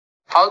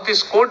how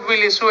this court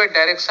will issue a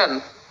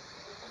direction.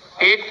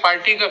 एक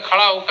party का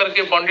खड़ा होकर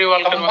के बाउंड्री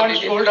वॉल करवा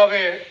दीजिए। Sold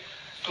away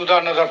to the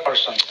another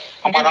person.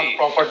 हमारा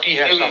property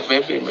है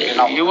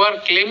सब। You are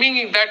claiming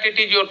that it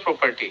is your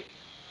property,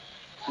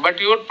 but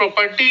your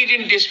property is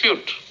in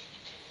dispute,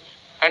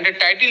 and a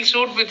title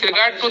suit with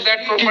regard to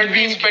that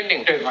property is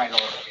pending.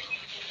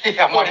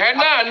 वो है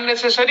ना,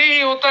 unnecessary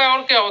ही होता है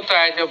और क्या होता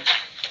है जब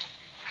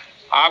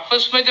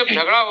आपस में जब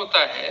झगड़ा होता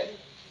है,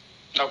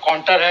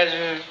 काउंटर है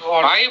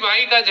और भाई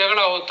भाई का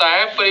झगड़ा होता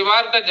है,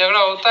 परिवार का झगड़ा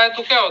होता है,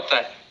 तो क्या होता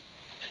है,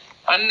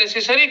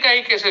 अननेसेसरी का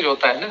ही केसेज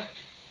होता है ना।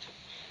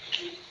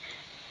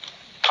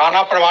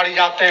 थाना प्रभारी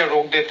जाते हैं,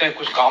 रोक देते हैं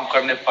कुछ काम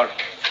करने पर,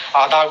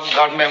 आधा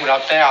घर में हम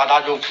रहते हैं, आधा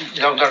जो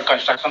इधर उधर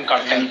कंस्ट्रक्शन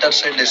करते हैं। इंटर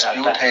से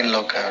डिस्प्यूट है इन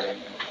लोग का,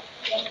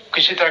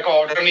 किसी तरह का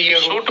ऑर्डर नहीं है।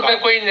 सूट में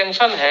कोई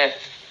इंजेक्शन है?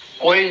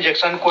 कोई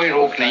इंजेक्शन, कोई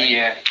रोक नहीं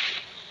है।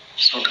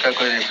 सूट का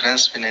कोई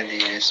रेफरेंस भी नहीं दी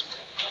है इसमें।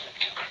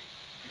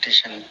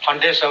 पिटीशन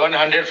 107,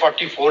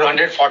 144,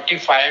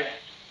 145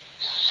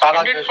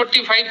 सारा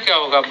 145 क्या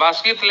होगा?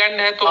 बास्केट लैंड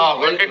है तो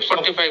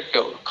 145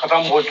 क्या होगा?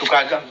 खत्म हो चुका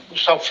है,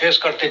 सब फेस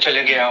करते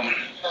चले गए हम।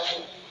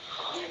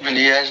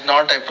 He has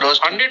not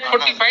approached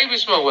 145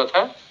 इसमें हुआ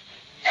था,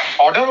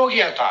 ऑर्डर हो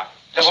गया था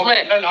जब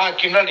हम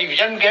क्रिमिनल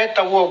रिवीजन गए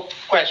तब वो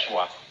क्वेश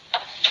हुआ।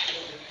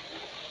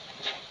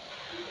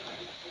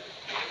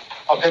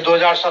 और फिर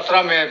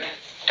 2017 में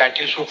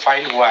टाइटल सूट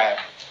फाइल हुआ है।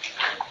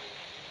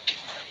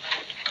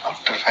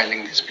 आफ्टर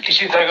फाइलिंग दिस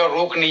किसी तरह का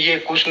रोक नहीं है,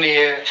 कुछ नहीं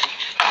है।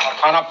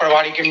 थाना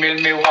प्रभारी के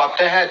मेल में वो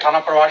आते हैं, थाना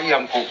प्रभारी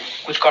हमको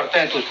कुछ करते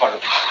हैं तो उस पर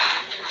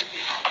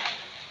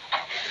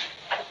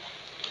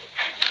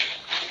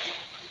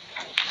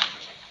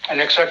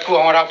एनेक्सर 2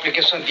 हमारा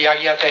एप्लीकेशन दिया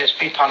गया था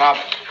एसपी थाना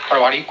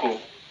प्रभारी को,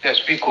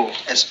 एसपी को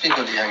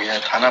दिया गया,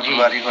 थाना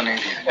प्रभारी को नहीं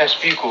दिया,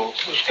 एसपी को।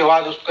 उसके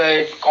बाद उसका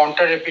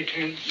काउंटर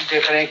एफिडेविट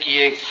देख रहे हैं कि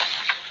एक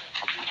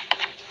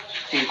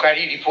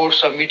इंक्वायरी रिपोर्ट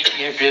सबमिट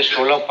किए हैं पेज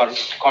 16 पर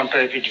काउंटर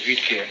एफिडेविट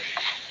के।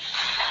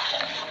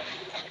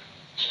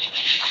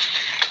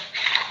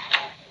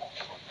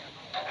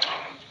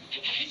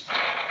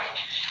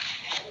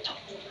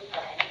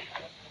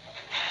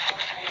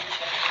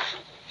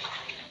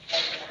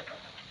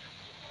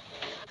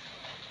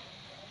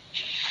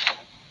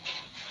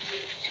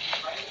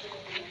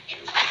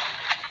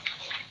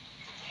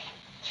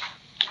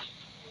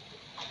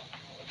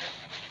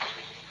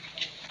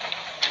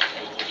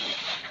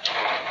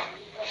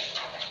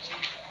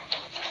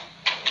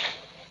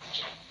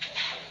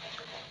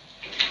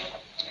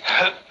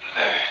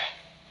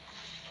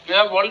 You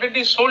have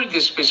already sold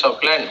this piece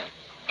of land.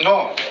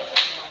 No,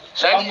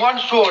 someone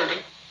sold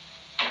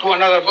to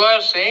another. You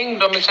are saying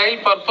domicile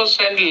purpose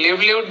and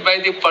livelihood by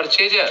the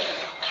purchaser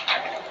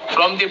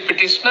from the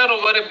petitioner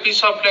over a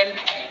piece of land.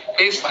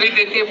 Page 3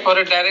 देखिए, for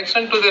a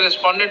direction to the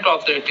respondent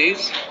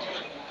authorities,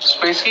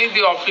 especially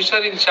the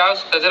officer in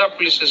charge Kajara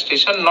police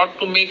station, not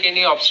to make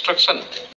any obstruction